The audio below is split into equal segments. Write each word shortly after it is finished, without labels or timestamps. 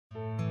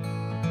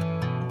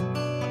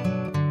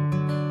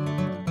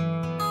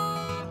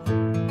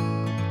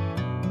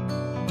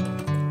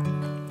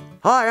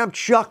Hi, I'm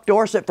Chuck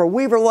Dorsett for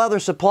Weaver Leather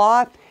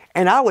Supply,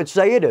 and I would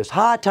say it is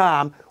high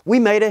time we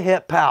made a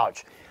hip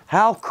pouch.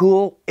 How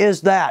cool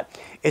is that?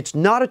 It's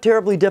not a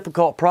terribly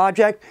difficult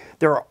project.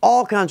 There are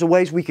all kinds of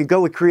ways we could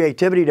go with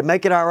creativity to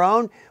make it our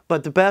own,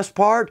 but the best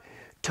part,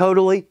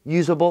 totally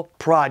usable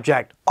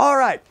project. All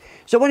right,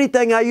 so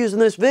anything I use in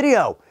this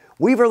video,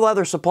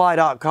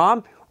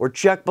 weaverleathersupply.com, or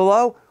check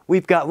below.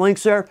 We've got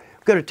links there.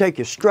 I'm going to take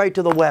you straight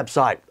to the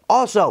website.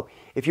 Also,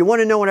 if you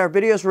want to know when our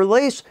videos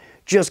release,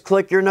 just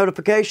click your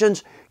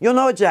notifications. You'll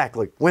know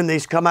exactly when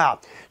these come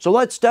out. So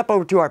let's step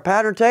over to our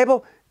pattern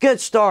table,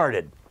 get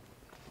started.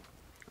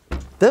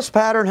 This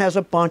pattern has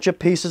a bunch of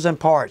pieces and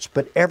parts,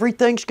 but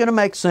everything's going to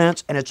make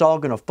sense and it's all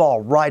going to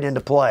fall right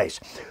into place.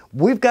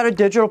 We've got a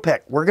digital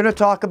pick. We're going to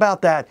talk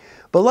about that,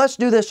 but let's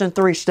do this in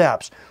 3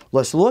 steps.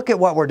 Let's look at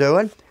what we're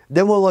doing,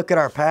 then we'll look at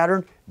our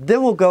pattern,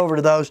 then we'll go over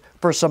to those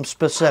for some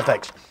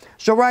specifics.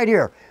 So right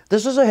here,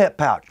 this is a hip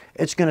pouch.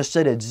 It's going to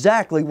sit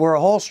exactly where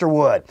a holster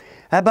would.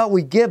 How about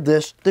we give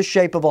this the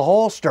shape of a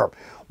holster?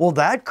 Well,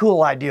 that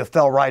cool idea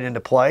fell right into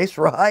place,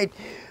 right?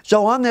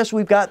 So on this,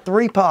 we've got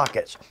 3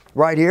 pockets.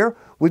 Right here,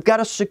 we've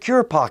got a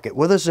secure pocket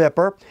with a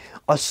zipper,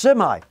 a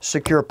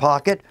semi-secure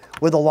pocket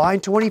with a line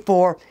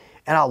 24,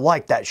 and I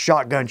like that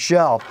shotgun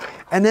shell.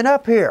 And then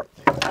up here,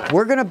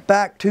 we're going to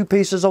back 2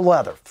 pieces of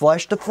leather,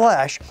 flesh to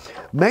flesh,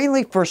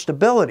 mainly for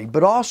stability,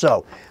 but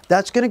also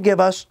that's going to give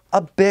us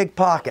a big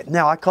pocket.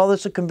 Now, I call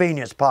this a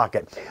convenience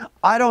pocket.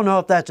 I don't know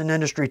if that's an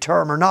industry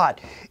term or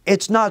not.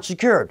 It's not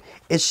secured.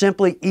 It's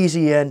simply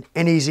easy in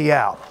and easy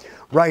out.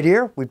 Right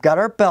here, we've got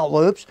our belt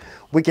loops.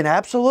 We can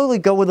absolutely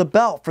go with a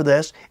belt for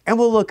this, and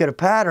we'll look at a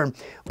pattern,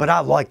 but I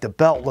like the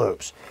belt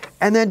loops.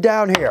 And then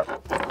down here,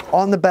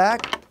 on the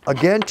back,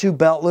 again, 2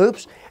 belt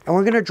loops, and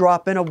we're going to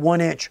drop in a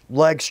 1-inch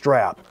leg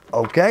strap,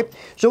 okay?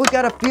 So we've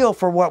got a feel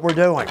for what we're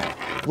doing.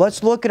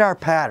 Let's look at our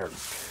pattern.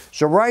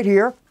 So right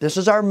here, this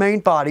is our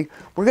main body.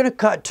 We're going to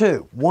cut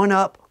 2, 1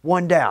 up,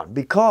 1 down,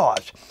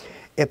 because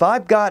if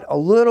I've got a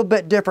little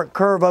bit different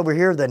curve over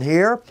here than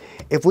here,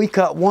 if we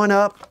cut 1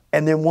 up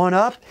and then 1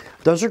 up,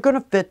 those are going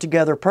to fit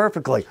together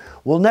perfectly.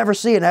 We'll never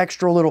see an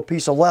extra little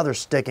piece of leather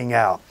sticking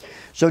out.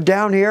 So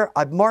down here,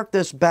 I've marked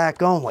this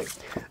back only.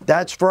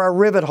 That's for our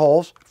rivet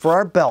holes, for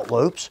our belt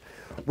loops.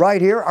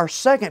 Right here, our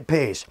second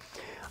piece.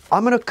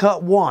 I'm going to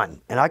cut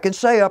 1, and I can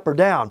say up or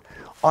down.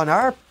 On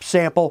our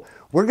sample,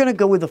 we're going to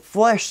go with the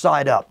flesh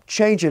side up,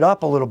 change it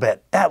up a little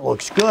bit. That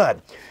looks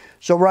good.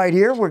 So right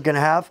here, we're going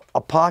to have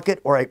a pocket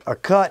or a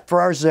cut for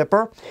our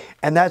zipper,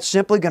 and that's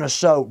simply going to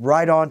sew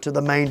right onto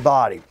the main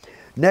body.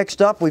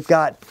 Next up, we've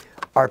got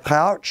our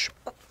pouch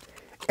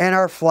and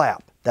our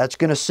flap. That's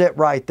going to sit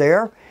right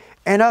there.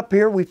 And up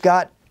here, we've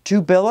got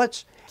 2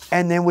 billets,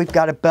 and then we've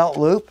got a belt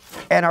loop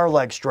and our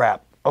leg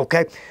strap.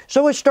 Okay,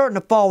 so it's starting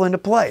to fall into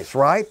place,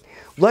 right?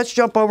 Let's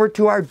jump over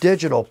to our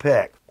digital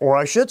pick, or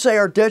I should say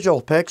our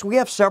digital picks. We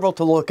have several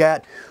to look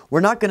at.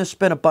 We're not going to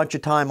spend a bunch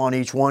of time on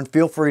each one.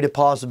 Feel free to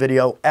pause the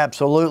video,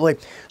 absolutely.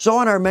 So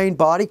on our main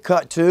body,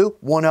 cut 2,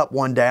 1 up,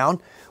 1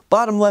 down.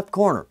 Bottom left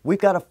corner, we've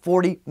got a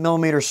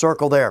 40mm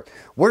circle there.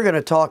 We're going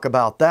to talk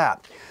about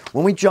that.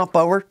 When we jump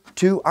over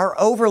to our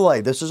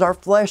overlay, this is our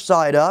flesh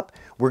side up.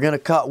 We're going to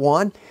cut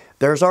 1.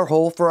 There's our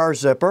hole for our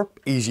zipper,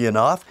 easy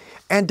enough.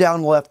 And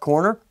down left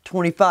corner,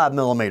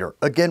 25mm.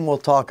 Again, we'll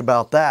talk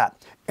about that.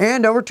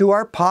 And over to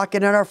our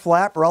pocket and our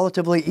flap,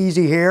 relatively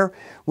easy here.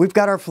 We've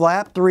got our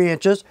flap 3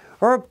 inches,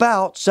 or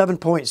about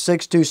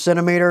 7.62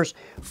 centimeters,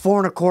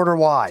 4 1/4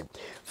 wide.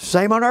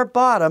 Same on our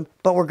bottom,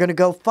 but we're going to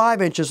go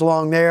 5 inches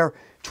long there,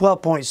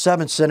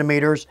 12.7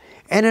 centimeters.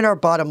 And in our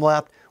bottom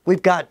left,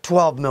 we've got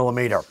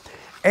 12mm.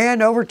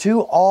 And over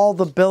to all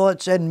the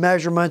billets and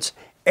measurements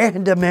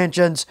and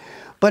dimensions.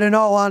 But in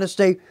all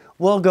honesty,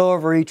 we'll go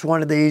over each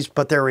one of these,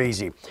 but they're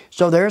easy.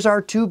 So there's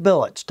our 2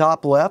 billets.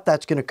 Top left,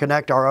 that's going to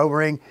connect our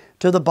O-ring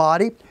to the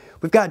body.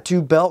 We've got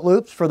 2 belt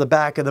loops for the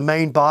back of the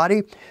main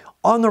body.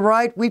 On the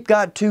right, we've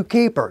got 2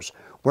 keepers.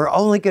 We're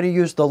only going to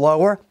use the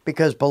lower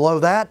because below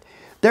that,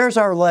 there's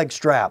our leg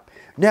strap.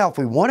 Now, if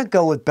we want to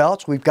go with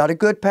belts, we've got a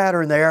good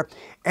pattern there,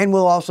 and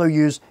we'll also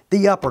use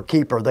the upper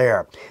keeper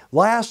there.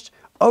 Last,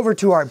 over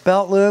to our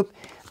belt loop.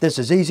 This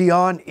is easy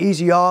on,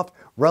 easy off.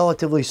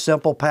 Relatively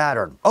simple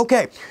pattern.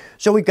 Okay,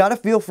 so we got a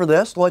feel for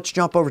this. Let's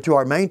jump over to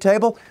our main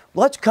table.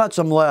 Let's cut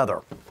some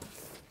leather.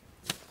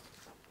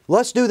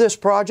 Let's do this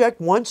project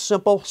one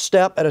simple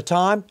step at a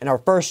time. In our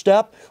first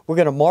step, we're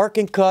going to mark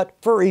and cut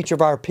for each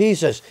of our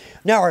pieces.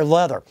 Now our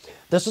leather.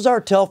 This is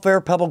our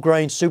Telfair Pebble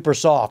Grain Super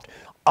Soft.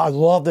 I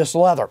love this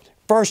leather.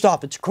 First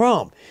off, it's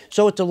chrome,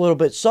 so it's a little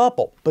bit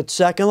supple. But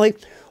secondly,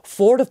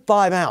 4 to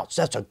 5 ounce.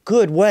 That's a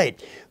good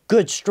weight.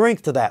 Good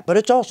strength to that, but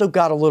it's also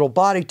got a little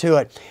body to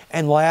it.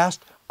 And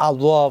last, I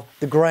love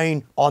the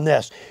grain on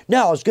this.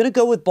 Now, I was going to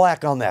go with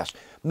black on this.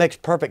 Makes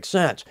perfect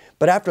sense.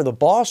 But after the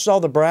boss saw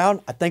the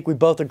brown, I think we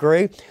both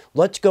agree,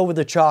 let's go with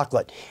the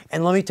chocolate.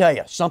 And let me tell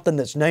you, something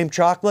that's named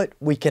chocolate,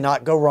 we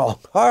cannot go wrong.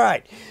 All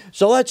right,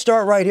 so let's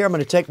start right here. I'm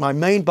going to take my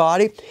main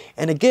body,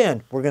 and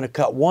again, we're going to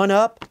cut 1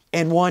 up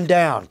and 1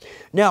 down.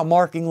 Now,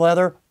 marking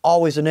leather,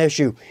 always an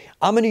issue.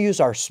 I'm going to use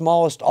our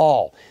smallest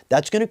awl.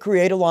 That's going to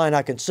create a line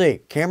I can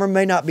see. Camera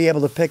may not be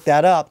able to pick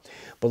that up,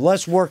 but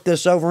let's work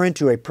this over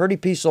into a pretty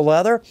piece of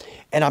leather,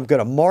 and I'm going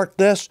to mark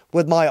this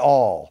with my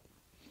awl.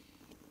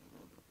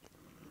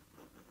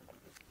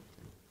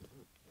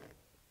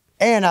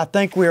 And I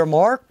think we are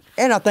marked,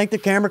 and I think the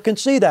camera can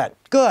see that.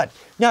 Good.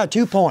 Now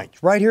 2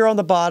 points. Right here on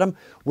the bottom,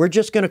 we're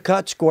just going to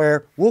cut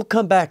square. We'll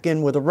come back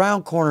in with a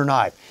round corner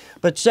knife.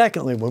 But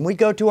secondly, when we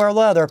go to our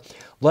leather,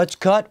 let's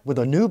cut with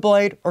a new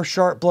blade or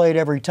sharp blade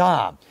every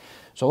time.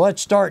 So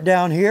let's start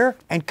down here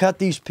and cut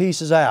these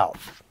pieces out.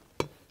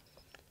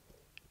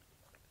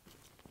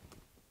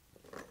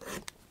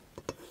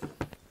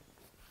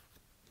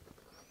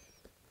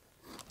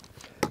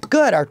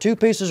 Good, our 2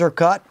 pieces are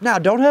cut. Now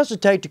don't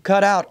hesitate to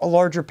cut out a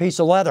larger piece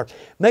of leather.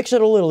 Makes it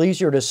a little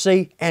easier to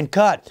see and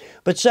cut.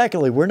 But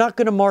secondly, we're not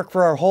going to mark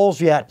for our holes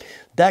yet.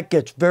 That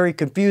gets very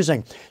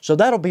confusing. So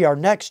that'll be our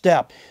next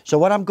step. So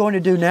what I'm going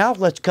to do now,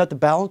 let's cut the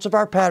balance of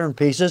our pattern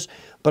pieces.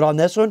 But on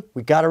this one,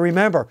 we got to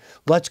remember,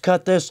 let's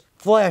cut this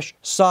flesh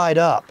side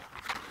up.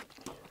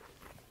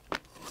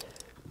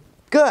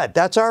 Good,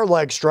 that's our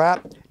leg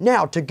strap.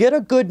 Now to get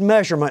a good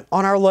measurement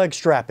on our leg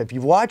strap, if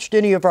you've watched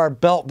any of our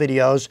belt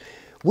videos,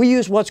 we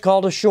use what's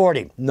called a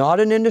shorty, not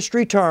an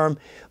industry term,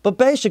 but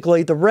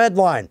basically the red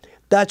line,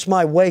 that's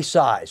my waist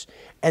size.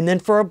 And then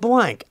for a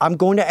blank, I'm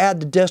going to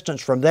add the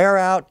distance from there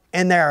out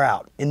and there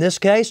out. In this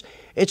case,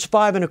 it's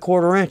 5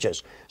 1/4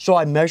 inches. So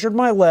I measured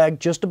my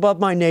leg just above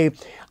my knee.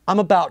 I'm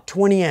about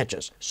 20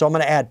 inches. So I'm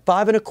going to add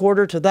 5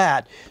 1/4 to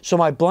that. So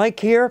my blank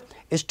here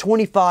is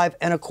 25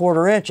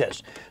 1/4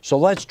 inches. So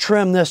let's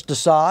trim this to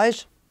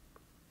size.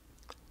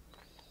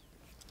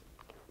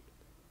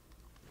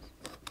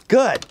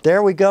 Good,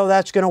 there we go,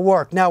 that's going to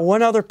work. Now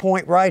one other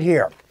point right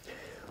here.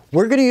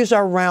 We're going to use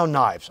our round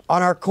knives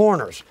on our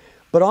corners,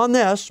 but on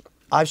this,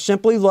 I've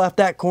simply left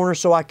that corner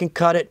so I can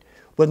cut it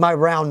with my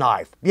round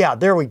knife. Yeah,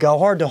 there we go,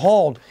 hard to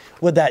hold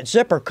with that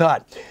zipper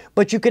cut,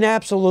 but you can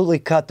absolutely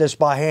cut this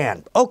by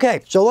hand.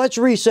 Okay, so let's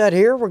reset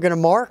here. We're going to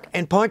mark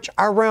and punch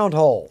our round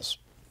holes.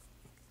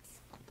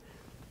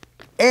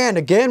 And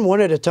again,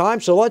 one at a time,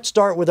 so let's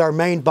start with our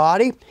main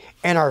body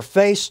and our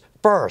face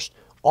first.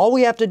 All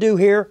we have to do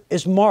here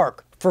is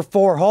mark for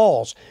 4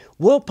 holes.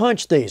 We'll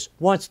punch these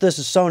once this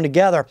is sewn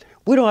together.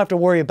 We don't have to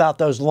worry about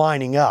those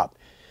lining up.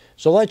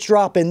 So let's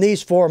drop in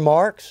these 4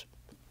 marks.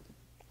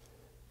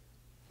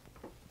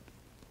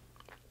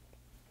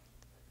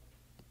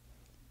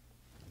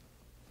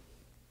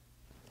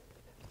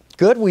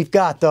 Good, we've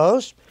got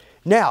those.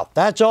 Now,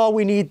 that's all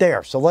we need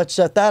there. So let's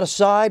set that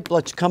aside.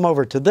 Let's come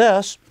over to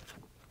this.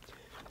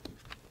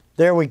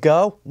 There we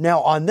go.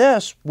 Now on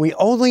this, we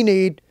only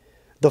need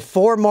the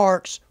 4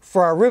 marks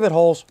for our rivet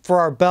holes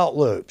for our belt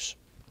loops.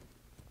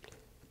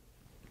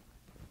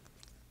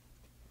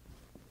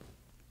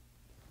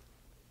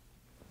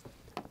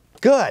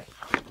 Good.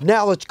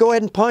 Now let's go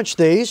ahead and punch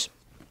these.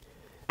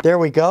 There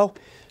we go.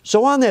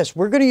 So on this,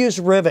 we're going to use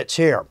rivets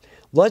here.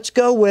 Let's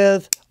go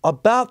with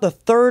about the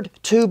 3rd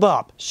tube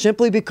up,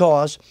 simply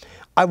because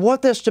I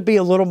want this to be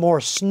a little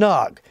more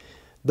snug.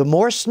 The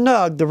more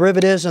snug the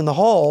rivet is in the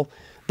hole,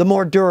 the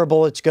more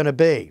durable it's going to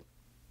be.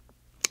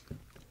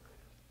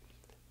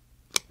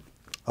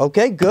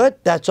 Okay, good.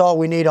 That's all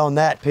we need on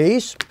that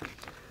piece.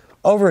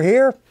 Over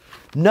here,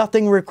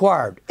 nothing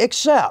required,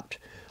 except,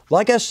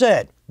 like I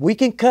said, we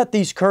can cut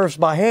these curves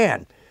by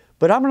hand,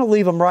 but I'm going to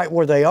leave them right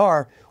where they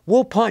are.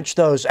 We'll punch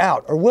those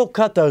out, or we'll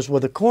cut those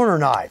with a corner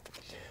knife.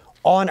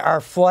 On our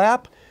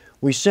flap,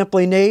 we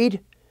simply need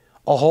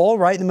a hole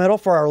right in the middle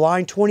for our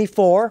line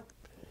 24,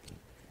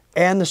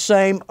 and the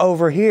same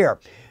over here.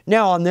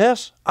 Now on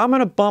this, I'm going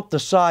to bump the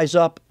size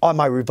up on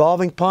my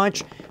revolving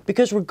punch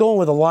because we're going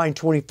with a line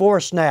 24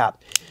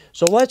 snap.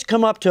 So let's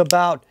come up to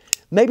about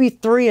maybe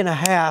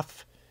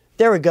 3.5,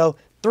 there we go,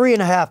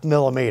 3.5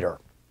 millimeter.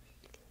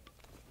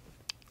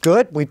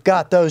 Good, we've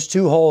got those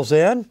 2 holes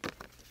in.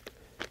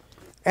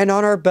 And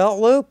on our belt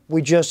loop,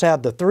 we just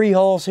have the 3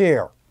 holes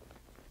here.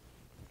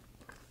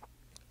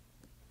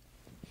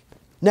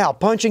 Now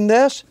punching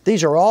this,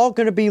 these are all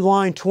going to be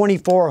line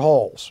 24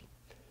 holes.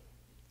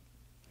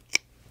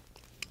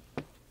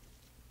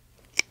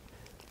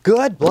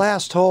 Good,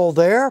 last hole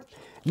there.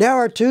 Now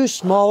our 2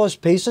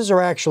 smallest pieces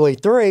are actually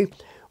 3.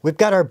 We've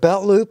got our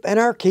belt loop and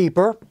our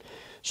keeper.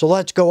 So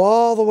let's go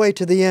all the way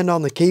to the end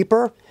on the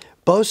keeper,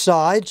 both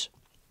sides.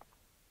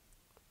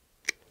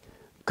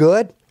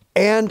 Good,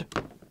 and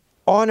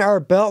on our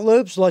belt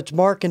loops, let's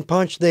mark and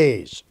punch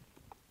these.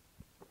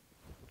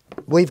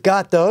 We've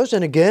got those,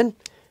 and again,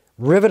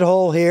 rivet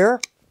hole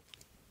here.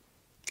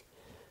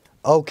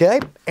 Okay,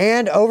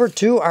 and over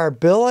to our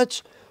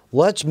billets,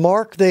 let's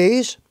mark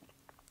these.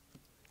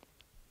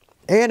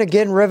 And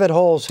again, rivet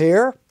holes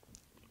here.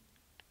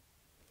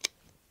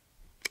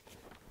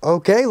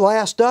 Okay,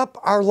 last up,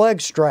 our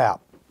leg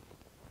strap.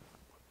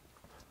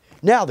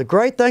 Now, the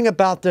great thing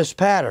about this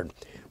pattern,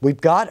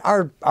 we've got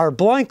our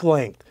blank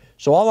length.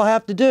 So all I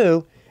have to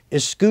do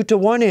is scoot to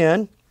one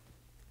end,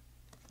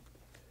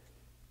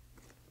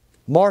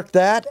 mark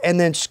that, and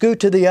then scoot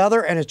to the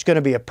other, and it's going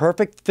to be a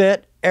perfect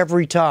fit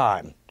every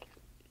time.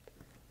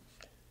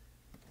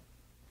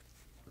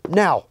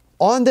 Now,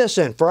 on this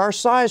end, for our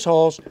size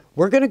holes,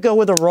 we're going to go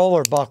with a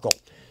roller buckle.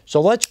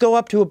 So let's go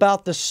up to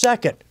about the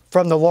second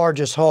from the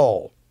largest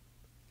hole.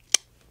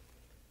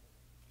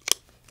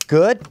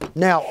 Good.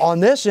 Now,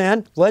 on this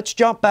end, let's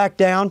jump back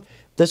down.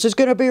 This is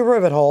going to be a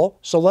rivet hole,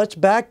 so let's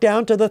back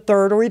down to the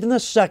third or even the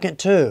second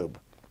tube.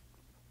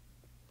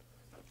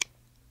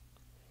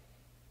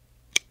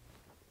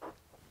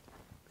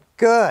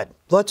 Good.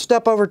 Let's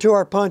step over to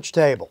our punch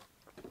table.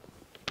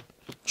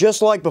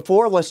 Just like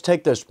before, let's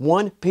take this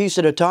one piece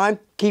at a time,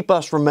 keep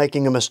us from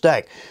making a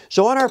mistake.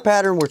 So on our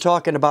pattern, we're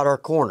talking about our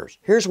corners.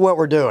 Here's what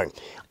we're doing.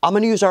 I'm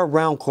going to use our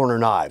round corner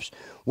knives.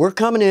 We're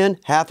coming in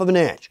 1/2 of an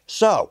inch.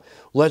 So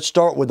let's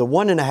start with the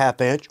 1.5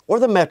 inch or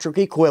the metric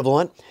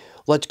equivalent.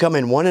 Let's come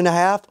in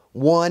 1.5,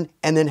 1,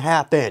 and then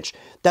 1/2 inch.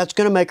 That's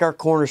going to make our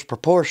corners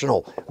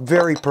proportional,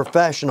 very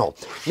professional.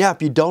 Now,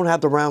 if you don't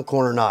have the round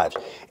corner knives,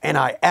 and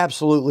I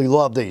absolutely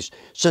love these.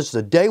 Since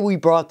the day we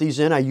brought these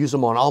in, I use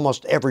them on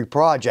almost every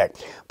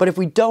project. But if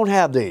we don't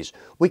have these,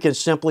 we can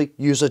simply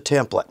use a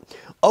template.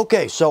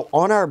 Okay, so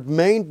on our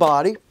main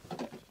body,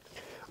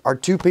 our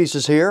two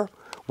pieces here,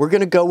 we're going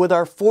to go with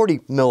our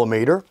 40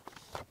 millimeter.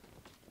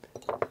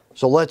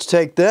 So let's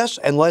take this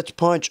and let's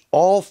punch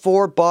all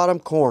 4 bottom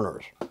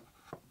corners.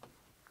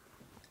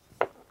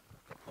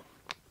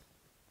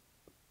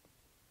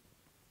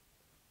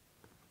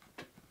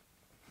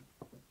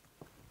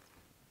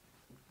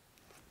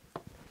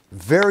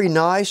 Very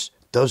nice.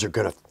 Those are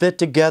going to fit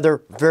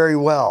together very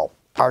well.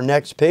 Our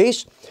next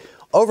piece,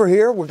 over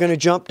here, we're going to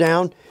jump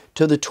down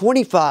to the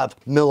 25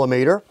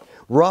 millimeter,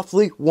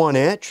 roughly 1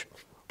 inch.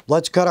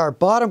 Let's cut our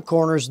bottom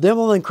corners, then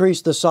we'll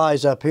increase the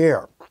size up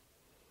here.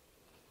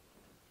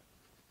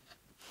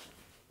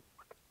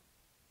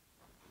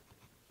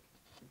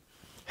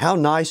 How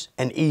nice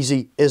and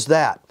easy is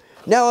that?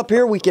 Now up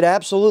here, we could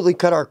absolutely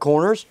cut our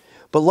corners,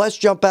 but let's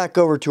jump back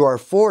over to our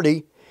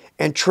 40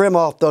 and trim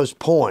off those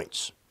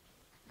points.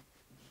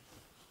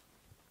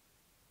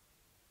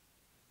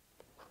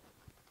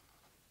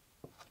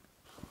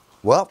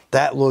 Well,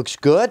 that looks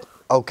good.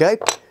 Okay,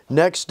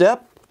 next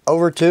step,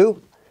 over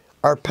to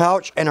our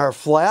pouch and our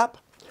flap.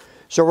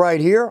 So right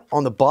here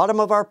on the bottom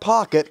of our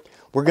pocket,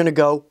 we're going to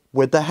go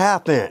with the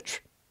 1/2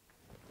 inch.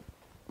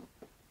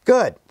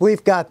 Good,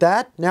 we've got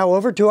that. Now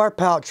over to our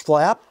pouch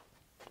flap.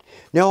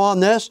 Now on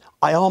this,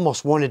 I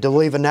almost wanted to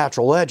leave a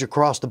natural edge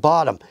across the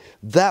bottom.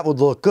 That would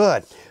look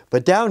good.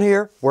 But down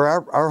here, where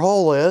our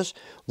hole is,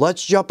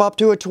 let's jump up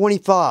to a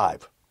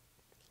 25.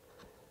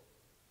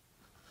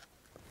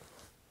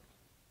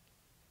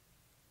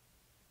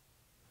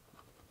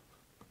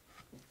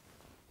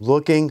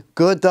 Looking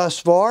good thus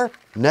far.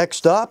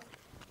 Next up,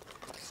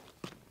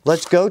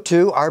 let's go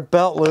to our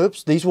belt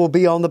loops. These will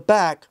be on the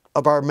back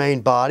of our main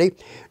body.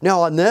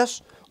 Now on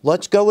this,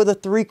 let's go with a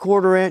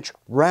 3/4 inch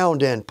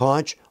round end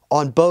punch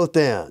on both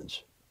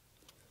ends.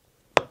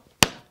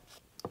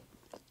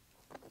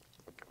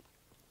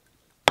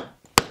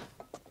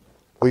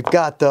 We've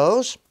got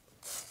those.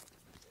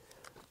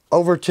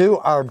 Over to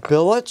our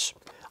billets.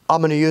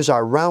 I'm going to use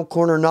our round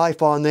corner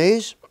knife on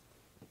these.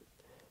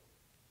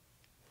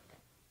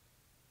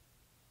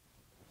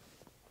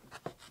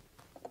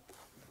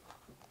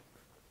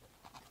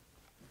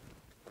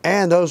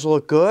 And those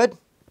look good.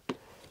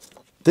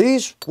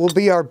 These will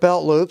be our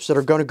belt loops that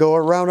are going to go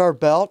around our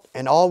belt,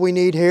 and all we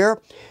need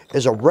here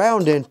is a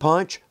round end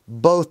punch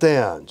both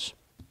ends.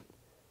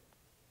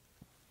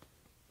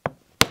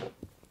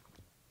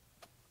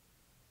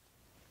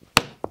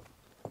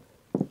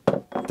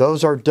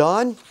 Those are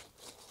done.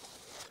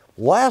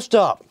 Last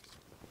up,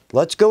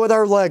 let's go with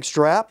our leg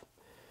strap.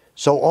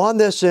 So on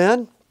this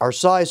end, our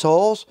size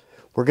holes,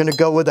 we're going to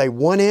go with a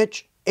 1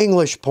 inch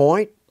English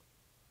point.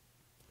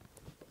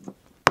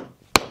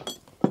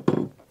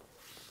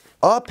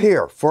 Up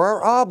here, for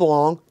our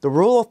oblong, the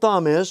rule of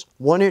thumb is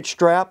 1 inch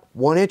strap,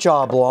 1 inch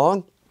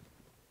oblong.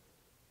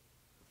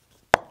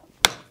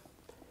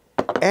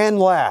 And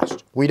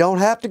last, we don't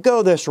have to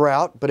go this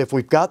route, but if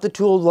we've got the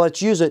tool,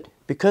 let's use it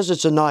because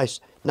it's a nice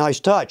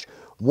touch.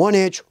 1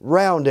 inch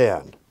round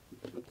end.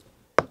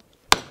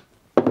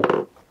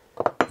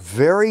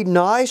 Very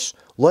nice.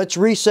 Let's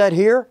reset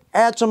here,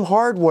 add some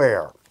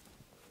hardware.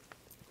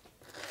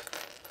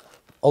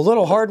 A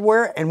little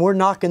hardware and we're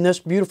knocking this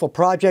beautiful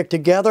project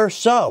together.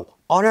 So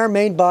on our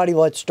main body,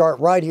 let's start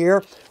right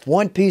here,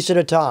 one piece at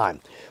a time.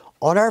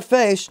 On our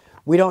face,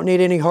 we don't need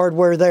any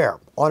hardware there.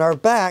 On our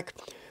back,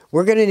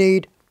 we're going to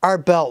need our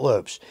belt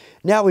loops.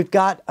 Now we've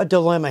got a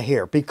dilemma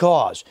here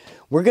because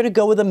we're going to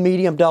go with a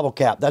medium double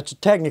cap. That's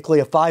technically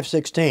a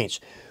 5/16.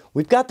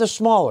 We've got the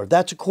smaller,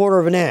 that's a 1/4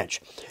 of an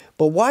inch.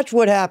 But watch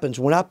what happens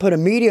when I put a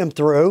medium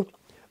through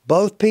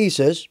both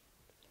pieces.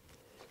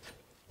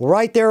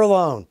 Right there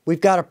alone,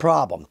 we've got a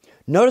problem.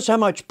 Notice how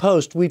much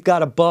post we've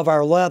got above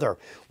our leather.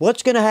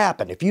 What's going to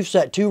happen if you've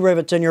set 2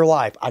 rivets in your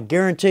life? I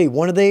guarantee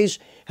one of these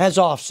has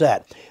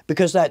offset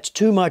because that's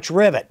too much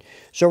rivet.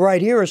 So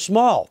right here is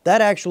small.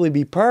 That'd actually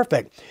be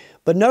perfect.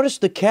 But notice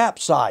the cap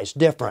size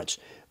difference.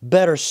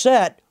 Better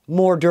set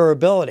more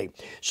durability.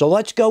 So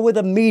let's go with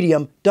a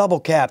medium double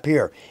cap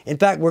here. In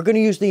fact, we're going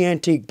to use the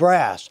antique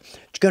brass.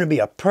 It's going to be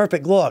a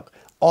perfect look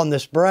on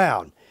this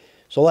brown.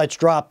 So let's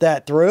drop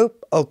that through.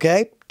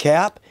 Okay,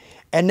 cap.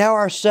 And now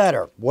our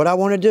setter. What I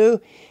want to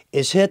do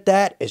is hit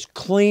that as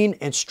clean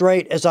and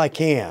straight as I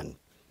can.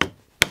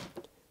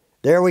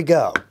 There we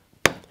go.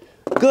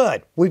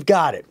 Good, we've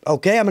got it.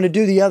 Okay, I'm going to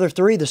do the other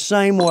three the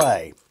same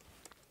way.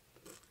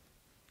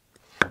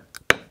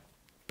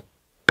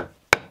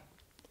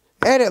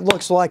 And it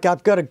looks like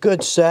I've got a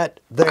good set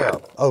there.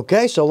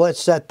 Okay, so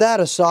let's set that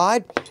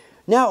aside.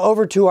 Now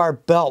over to our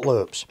belt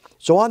loops.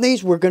 So on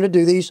these, we're going to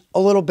do these a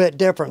little bit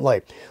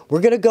differently.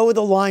 We're going to go with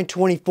a line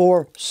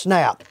 24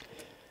 snap.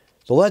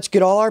 So let's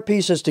get all our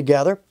pieces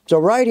together. So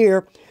right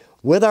here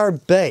with our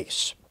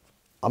base,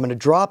 I'm going to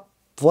drop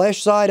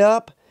flesh side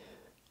up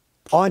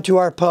onto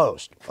our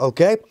post.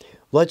 Okay,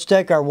 let's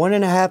take our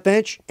 1.5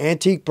 inch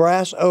antique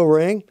brass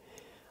O-ring.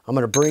 I'm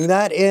going to bring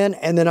that in,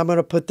 and then I'm going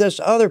to put this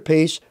other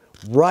piece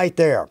right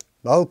there.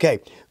 Okay,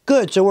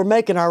 good. So we're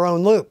making our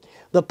own loop.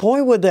 The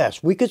point with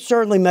this, we could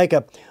certainly make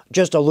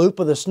just a loop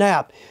with a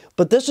snap,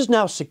 but this is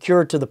now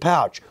secured to the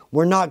pouch.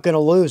 We're not going to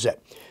lose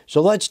it.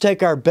 So let's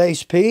take our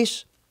base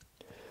piece,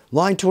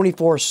 line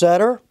 24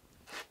 setter.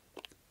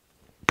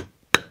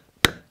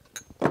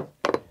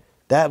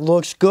 That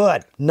looks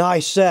good.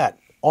 Nice set.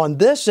 On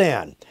this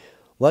end,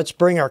 let's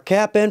bring our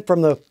cap in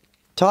from the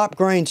top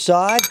grain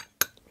side,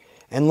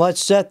 and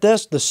let's set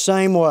this the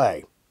same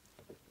way.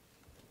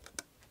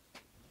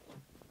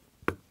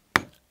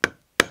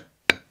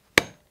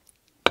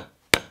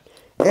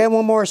 And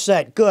one more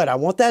set. Good. I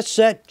want that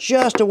set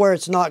just to where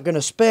it's not going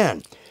to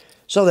spin.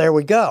 So there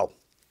we go.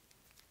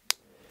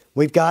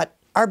 We've got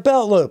our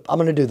belt loop. I'm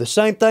going to do the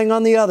same thing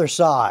on the other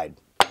side.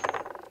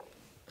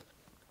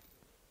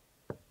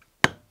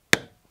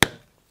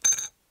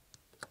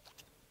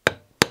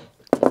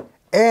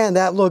 And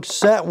that looks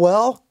set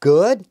well.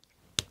 Good.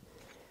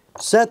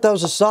 Set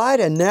those aside,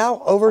 and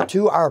now over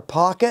to our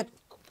pocket.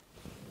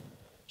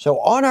 So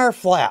on our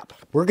flap,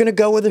 we're going to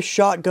go with a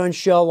shotgun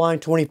shell line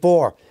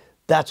 24.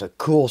 That's a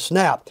cool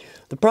snap.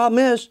 The problem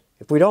is,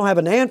 if we don't have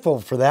an handful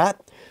for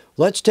that,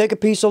 let's take a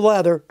piece of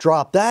leather,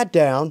 drop that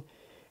down,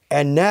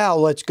 and now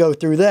let's go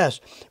through this.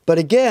 But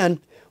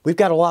again, we've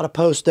got a lot of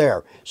posts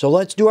there. So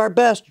let's do our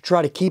best to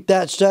try to keep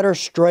that setter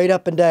straight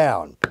up and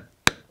down.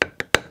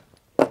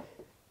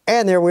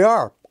 And there we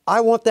are.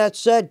 I want that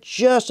set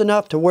just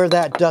enough to where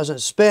that doesn't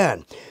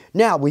spin.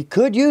 Now, we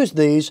could use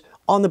these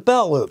on the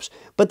belt loops,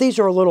 but these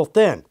are a little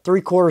thin,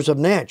 3/4 of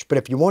an inch. But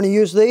if you want to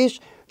use these,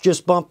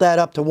 just bump that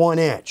up to 1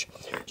 inch.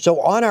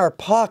 So on our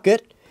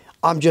pocket,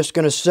 I'm just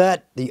going to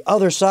set the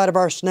other side of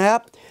our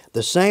snap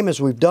the same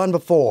as we've done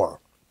before.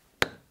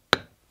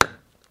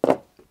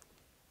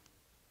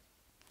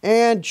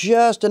 And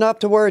just enough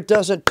to where it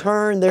doesn't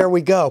turn. There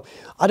we go.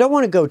 I don't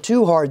want to go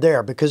too hard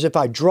there, because if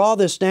I draw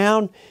this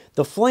down,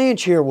 the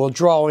flange here will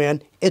draw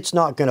in. It's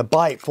not going to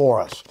bite for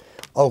us.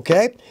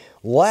 Okay,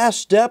 last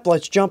step,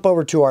 let's jump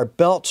over to our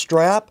belt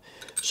strap.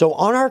 So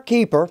on our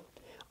keeper,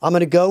 I'm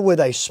going to go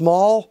with a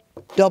small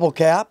double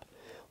cap.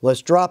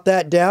 Let's drop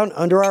that down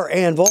under our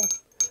anvil.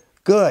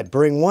 Good.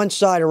 Bring one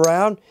side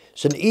around.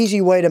 It's an easy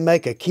way to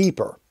make a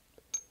keeper.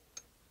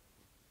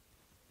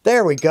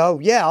 There we go.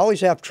 Yeah, I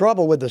always have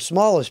trouble with the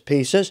smallest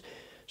pieces.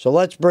 So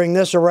let's bring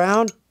this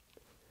around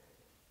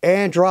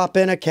and drop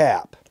in a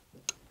cap.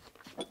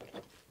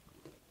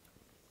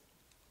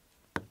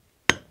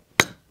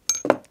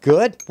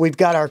 Good. We've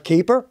got our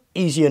keeper.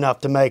 Easy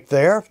enough to make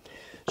there.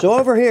 So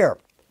over here,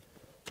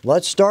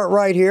 let's start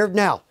right here.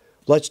 Now,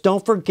 let's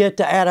don't forget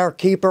to add our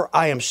keeper.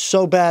 I am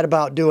so bad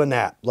about doing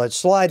that. Let's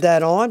slide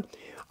that on.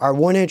 Our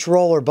 1 inch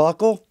roller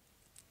buckle.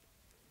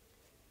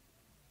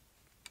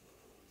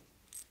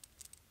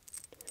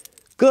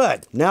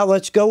 Good. Now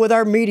let's go with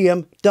our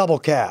medium double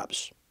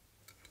caps.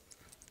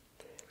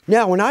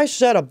 Now when I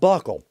set a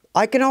buckle,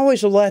 I can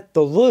always let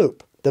the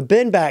loop, the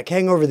bend back,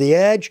 hang over the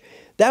edge.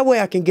 That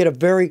way I can get a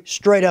very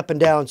straight up and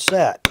down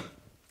set.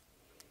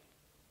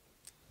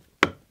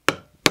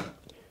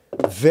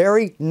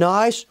 Very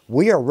nice.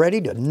 We are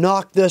ready to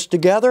knock this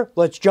together.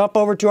 Let's jump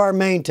over to our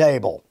main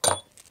table.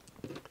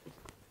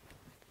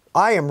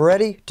 I am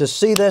ready to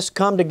see this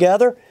come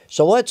together.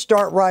 So let's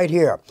start right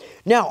here.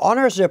 Now on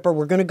our zipper,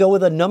 we're going to go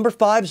with a number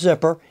 5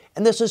 zipper,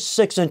 and this is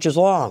 6 inches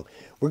long.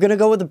 We're going to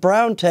go with the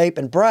brown tape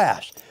and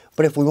brass.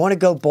 But if we want to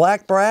go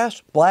black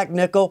brass, black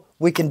nickel,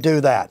 we can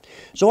do that.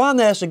 So on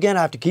this, again,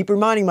 I have to keep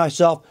reminding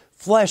myself,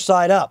 flesh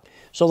side up.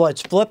 So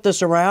let's flip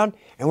this around,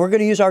 and we're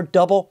going to use our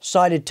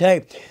double-sided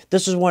tape.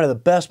 This is one of the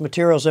best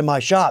materials in my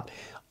shop.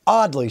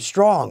 Oddly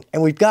strong,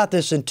 and we've got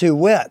this in 2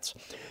 widths.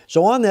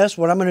 So on this,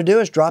 what I'm going to do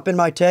is drop in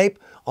my tape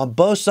on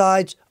both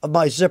sides of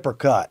my zipper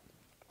cut.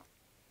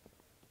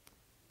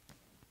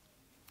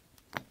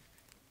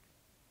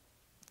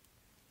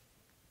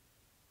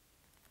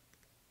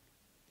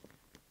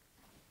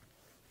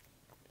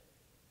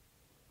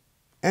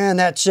 And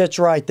that sits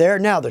right there.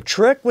 Now the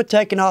trick with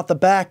taking off the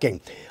backing,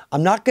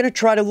 I'm not going to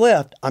try to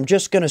lift, I'm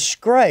just going to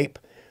scrape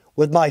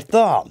with my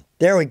thumb.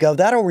 There we go,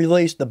 that'll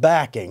release the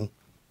backing.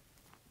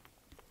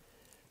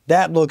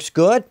 That looks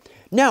good.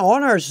 Now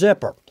on our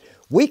zipper,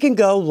 we can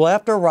go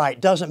left or right,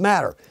 doesn't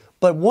matter.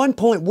 But one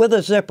point with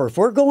a zipper, if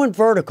we're going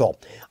vertical,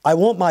 I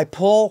want my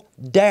pull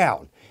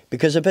down.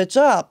 Because if it's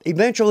up,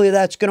 eventually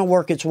that's going to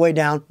work its way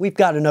down. We've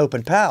got an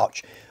open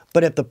pouch.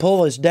 But if the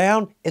pull is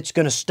down, it's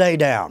going to stay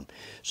down.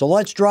 So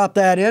let's drop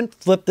that in,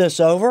 flip this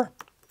over.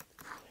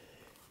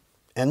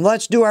 And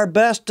let's do our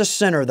best to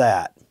center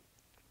that.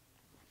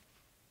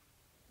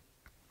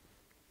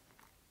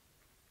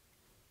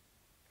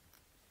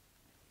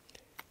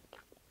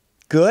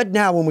 Good.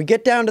 Now when we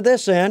get down to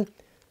this end,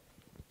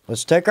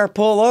 let's take our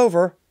pull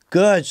over.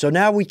 Good. So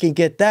now we can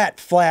get that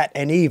flat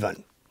and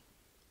even.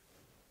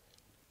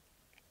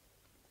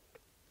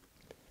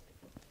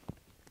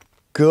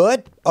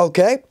 Good.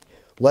 Okay.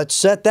 Let's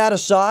set that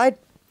aside.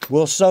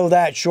 We'll sew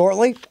that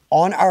shortly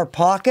on our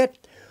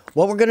pocket.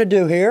 What we're going to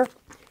do here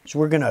is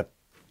we're going to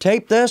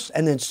tape this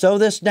and then sew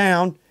this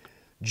down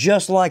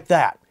just like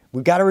that.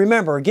 We've got to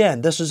remember,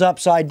 again, this is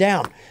upside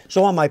down.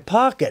 So on my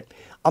pocket,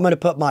 I'm going to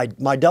put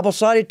my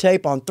double-sided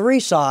tape on 3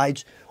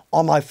 sides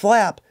on my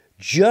flap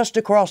just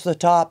across the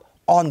top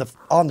on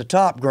the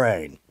top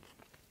grain.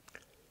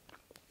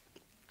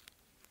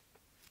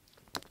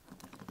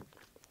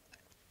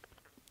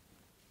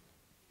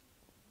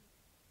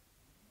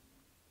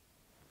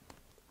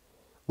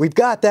 We've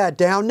got that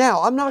down.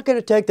 Now, I'm not going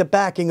to take the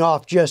backing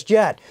off just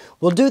yet.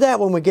 We'll do that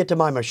when we get to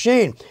my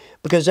machine,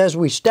 because as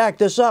we stack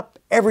this up,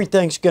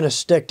 everything's going to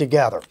stick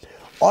together.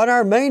 On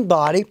our main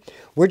body,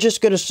 we're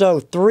just going to sew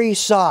 3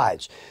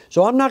 sides.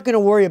 So I'm not going to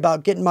worry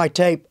about getting my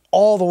tape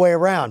all the way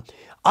around.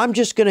 I'm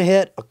just going to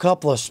hit a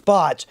couple of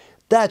spots.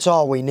 That's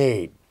all we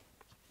need.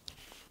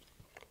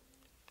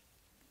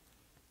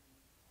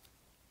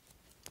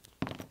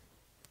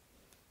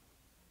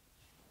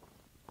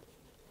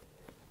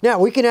 Now,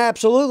 we can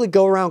absolutely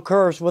go around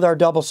curves with our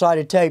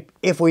double-sided tape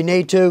if we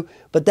need to,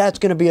 but that's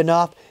going to be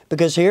enough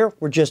because here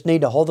we just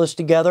need to hold this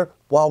together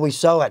while we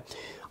sew it.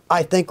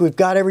 I think we've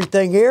got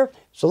everything here,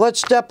 so let's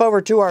step over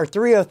to our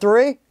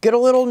 303, get a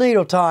little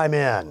needle time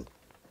in.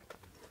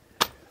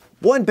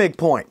 One big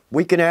point,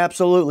 we can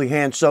absolutely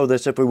hand sew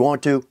this if we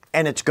want to,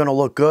 and it's going to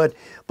look good,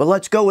 but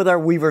let's go with our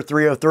Weaver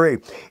 303.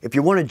 If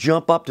you want to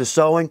jump up to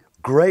sewing,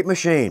 great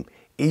machine.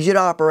 Easy to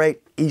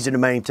operate, easy to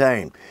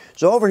maintain.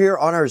 So over here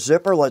on our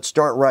zipper, let's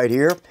start right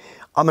here.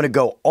 I'm going to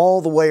go all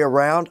the way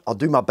around. I'll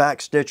do my back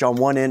stitch on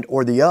one end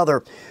or the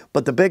other.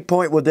 But the big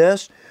point with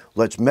this,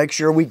 let's make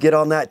sure we get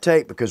on that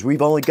tape because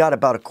we've only got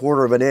about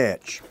 1/4 of an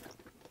inch.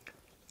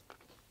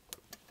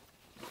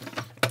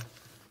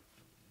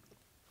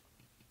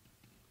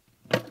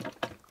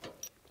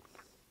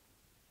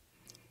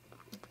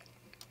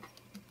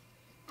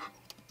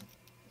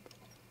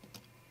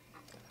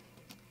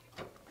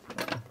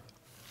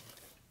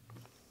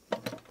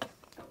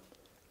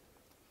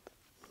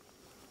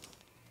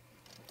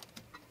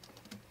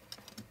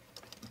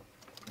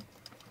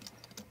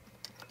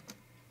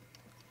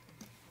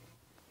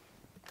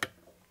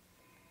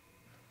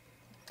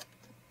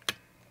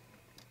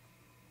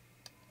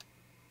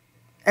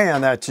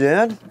 And that's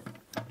in.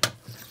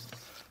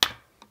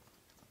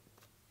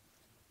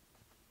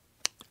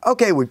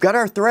 Okay, we've got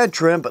our thread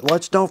trim, but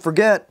let's don't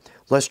forget,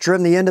 let's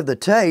trim the end of the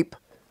tape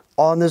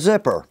on the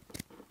zipper.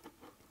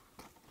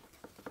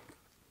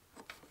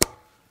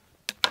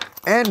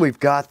 And we've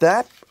got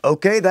that.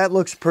 Okay, that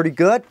looks pretty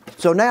good.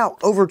 So now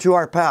over to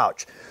our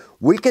pouch.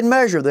 We can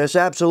measure this,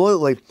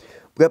 absolutely,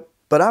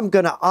 but I'm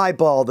going to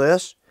eyeball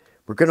this.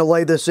 We're going to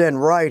lay this in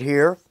right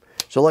here.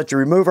 So let's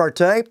remove our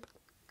tape.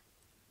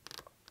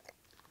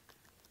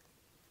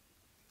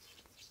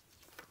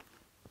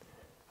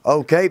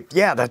 Okay,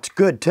 yeah, that's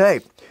good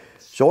tape.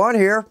 So on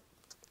here,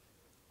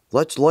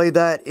 let's lay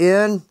that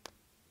in,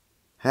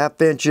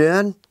 1/2 inch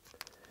in.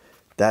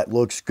 That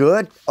looks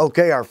good.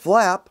 Okay, our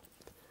flap,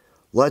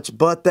 let's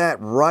butt that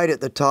right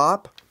at the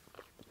top.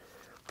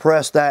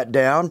 Press that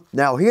down.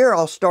 Now here,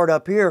 I'll start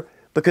up here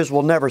because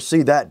we'll never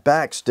see that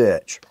back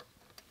stitch.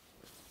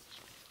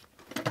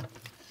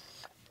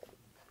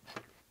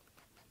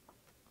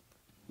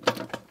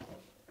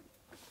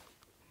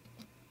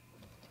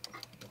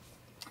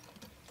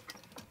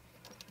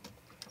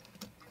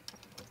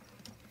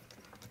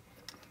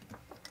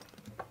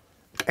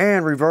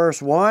 And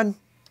reverse one.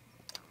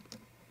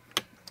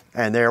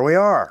 And there we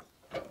are.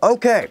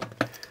 Okay.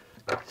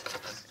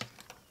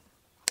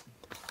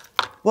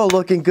 Well,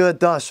 looking good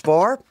thus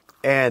far.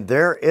 And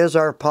there is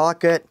our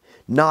pocket.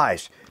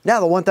 Nice. Now,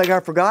 the one thing I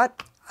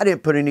forgot, I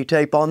didn't put any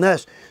tape on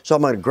this. So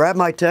I'm going to grab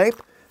my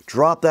tape,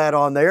 drop that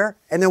on there,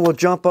 and then we'll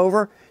jump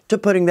over to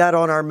putting that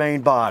on our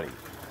main body.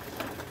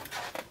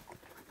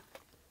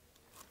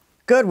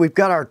 Good, we've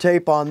got our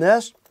tape on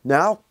this.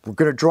 Now, we're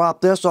going to drop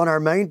this on our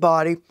main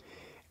body.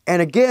 And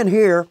again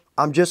here,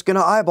 I'm just going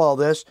to eyeball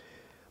this,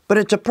 but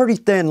it's a pretty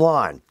thin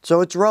line,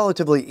 so it's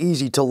relatively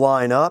easy to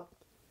line up.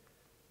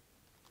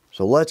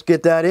 So let's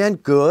get that in.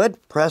 Good.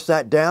 Press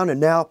that down,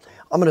 and now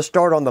I'm going to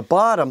start on the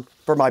bottom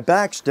for my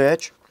back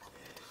stitch.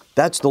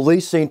 That's the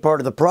least seen part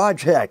of the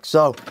project.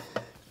 So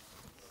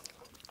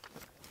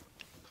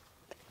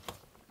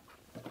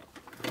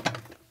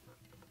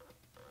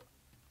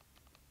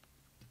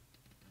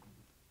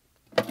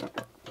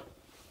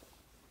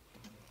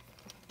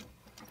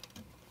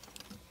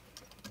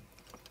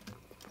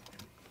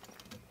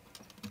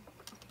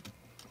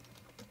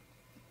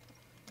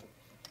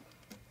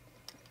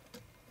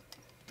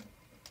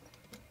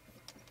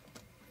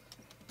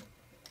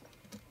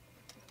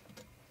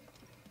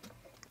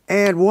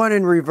And one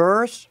in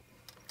reverse.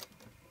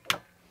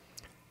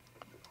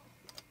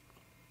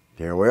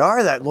 There we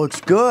are, that looks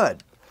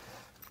good.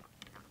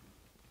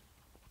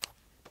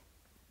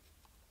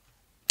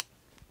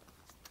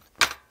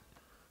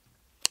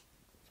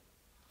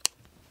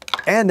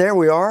 And there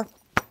we are.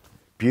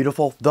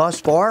 Beautiful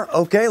thus far.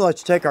 Okay,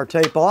 let's take our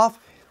tape off.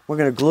 We're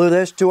going to glue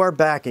this to our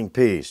backing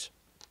piece.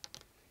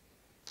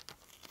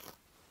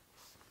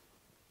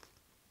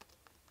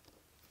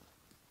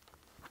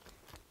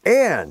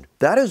 And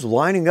that is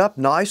lining up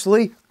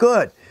nicely.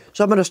 Good.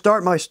 So I'm going to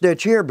start my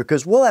stitch here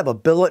because we'll have a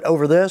billet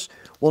over this.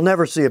 We'll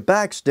never see a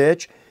back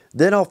stitch.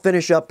 Then I'll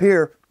finish up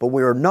here, but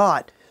we are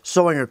not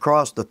sewing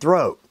across the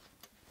throat.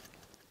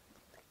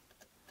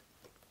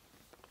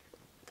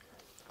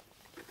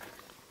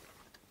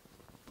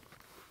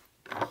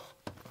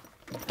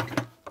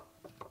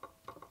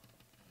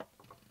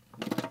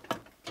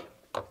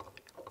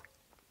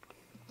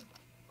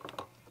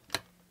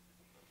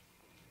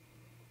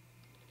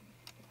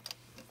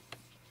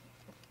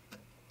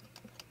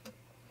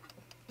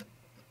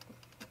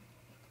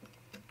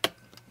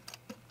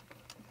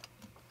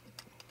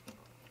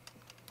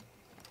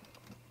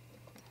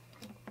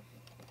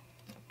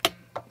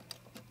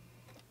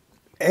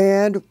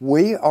 And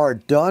we are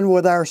done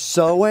with our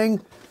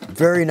sewing.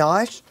 Very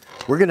nice.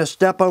 We're going to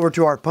step over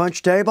to our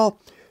punch table,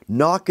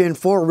 knock in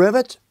 4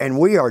 rivets, and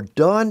we are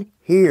done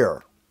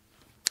here.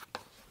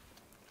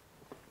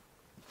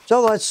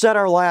 So let's set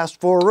our last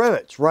 4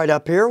 rivets. Right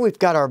up here, we've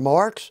got our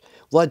marks.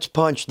 Let's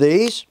punch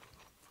these.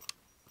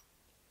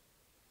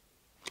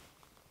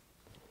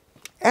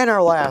 And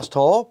our last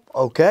hole.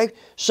 Okay,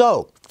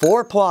 so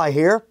 4 ply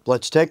here.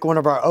 Let's take one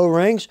of our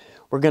O-rings.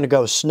 We're going to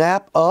go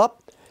snap up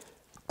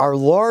our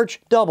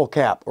large double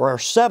cap, or our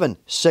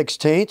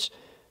 7/16.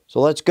 So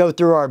let's go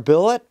through our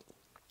billet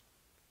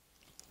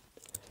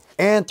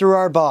and through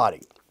our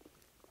body.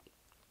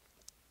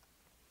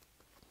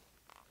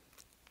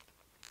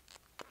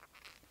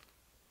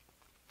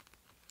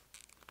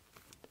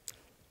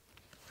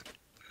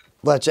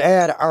 Let's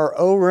add our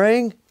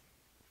O-ring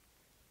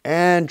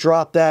and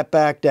drop that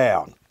back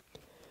down.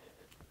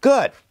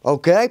 Good.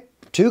 Okay,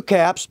 2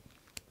 caps.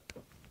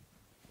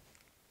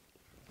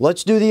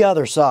 Let's do the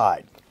other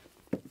side.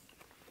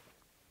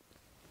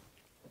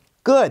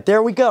 Good,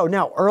 there we go.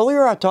 Now,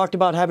 earlier I talked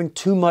about having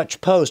too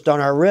much post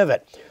on our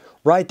rivet.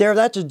 Right there,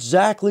 that's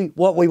exactly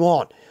what we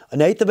want.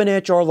 1/8 of an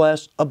inch or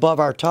less above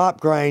our top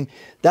grain.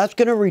 That's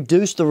going to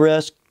reduce the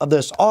risk of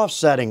this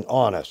offsetting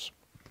on us.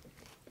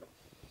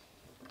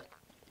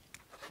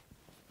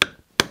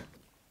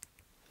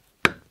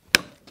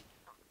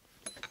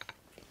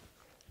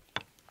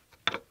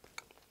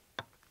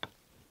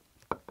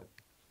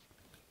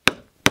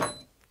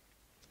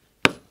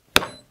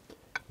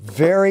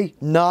 Very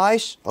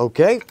nice.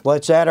 Okay,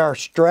 let's add our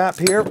strap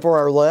here for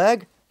our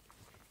leg.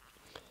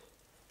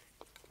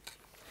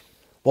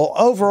 Well,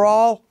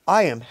 overall,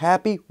 I am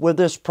happy with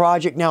this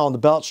project. Now on the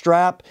belt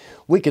strap,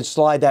 we can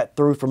slide that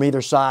through from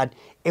either side.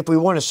 If we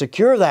want to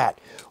secure that,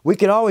 we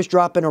can always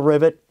drop in a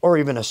rivet or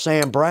even a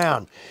Sam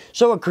Brown.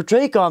 So a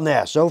critique on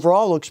this,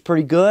 overall looks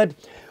pretty good.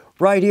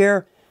 Right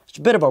here, it's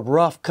a bit of a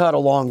rough cut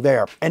along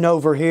there. And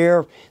over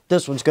here,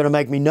 this one's going to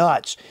make me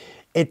nuts.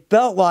 It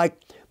felt like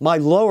my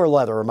lower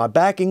leather or my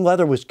backing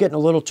leather was getting a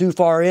little too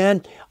far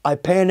in. I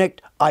panicked,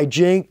 I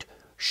jinked,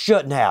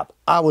 shouldn't have.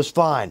 I was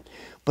fine.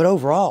 But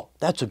overall,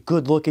 that's a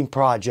good looking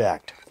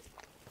project.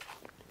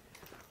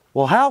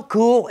 Well, how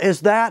cool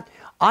is that?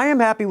 I am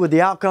happy with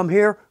the outcome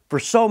here for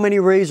so many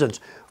reasons.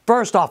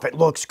 First off, it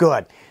looks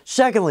good.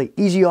 Secondly,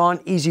 easy on,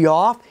 easy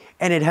off,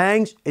 and it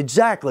hangs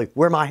exactly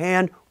where my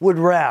hand would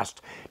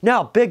rest.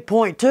 Now, big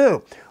point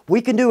too,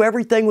 we can do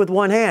everything with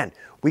one hand.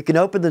 We can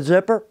open the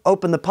zipper,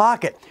 open the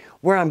pocket.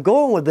 Where I'm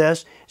going with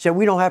this is that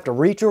we don't have to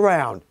reach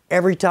around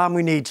every time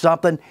we need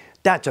something.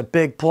 That's a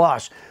big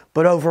plus.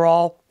 But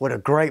overall, what a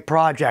great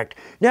project.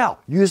 Now,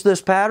 use this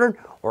pattern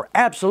or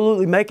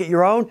absolutely make it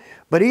your own.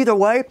 But either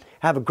way,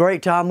 have a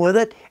great time with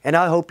it, and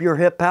I hope your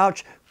hip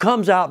pouch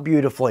comes out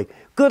beautifully.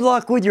 Good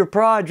luck with your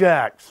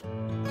projects.